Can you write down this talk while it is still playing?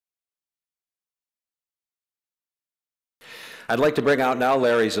I'd like to bring out now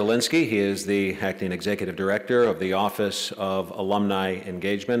Larry Zielinski. He is the Acting Executive Director of the Office of Alumni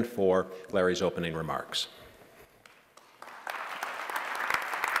Engagement for Larry's opening remarks.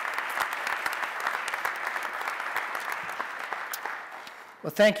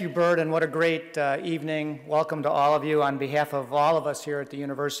 Well, thank you, Bert, and what a great evening. Welcome to all of you. On behalf of all of us here at the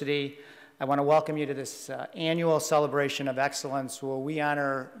university, I want to welcome you to this annual celebration of excellence where we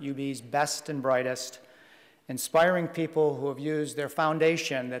honor UB's best and brightest, inspiring people who have used their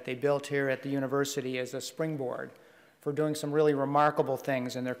foundation that they built here at the university as a springboard for doing some really remarkable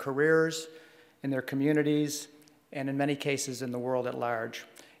things in their careers, in their communities, and in many cases in the world at large.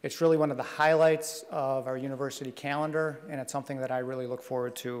 It's really one of the highlights of our university calendar, and it's something that I really look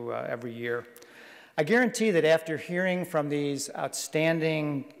forward to every year. I guarantee that after hearing from these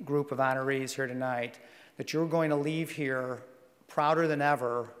outstanding group of honorees here tonight, that you're going to leave here prouder than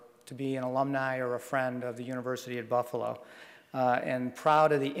ever to be an alumni or a friend of the University at Buffalo, and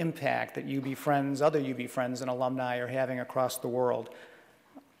proud of the impact that UB friends, other UB friends and alumni are having across the world.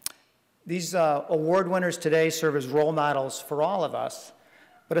 These award winners today serve as role models for all of us,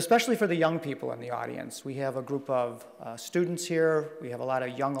 but especially for the young people in the audience. We have a group of students here, we have a lot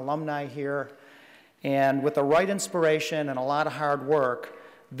of young alumni here, and with the right inspiration and a lot of hard work,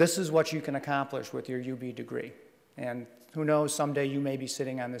 this is what you can accomplish with your UB degree. And who knows, someday you may be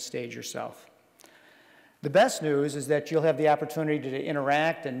sitting on this stage yourself. The best news is that you'll have the opportunity to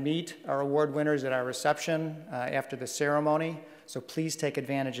interact and meet our award winners at our reception after the ceremony, so please take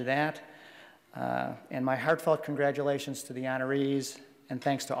advantage of that. And my heartfelt congratulations to the honorees, and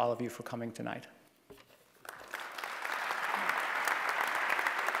thanks to all of you for coming tonight.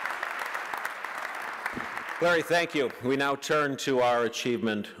 Larry, thank you. We now turn to our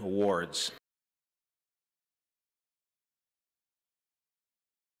Achievement Awards.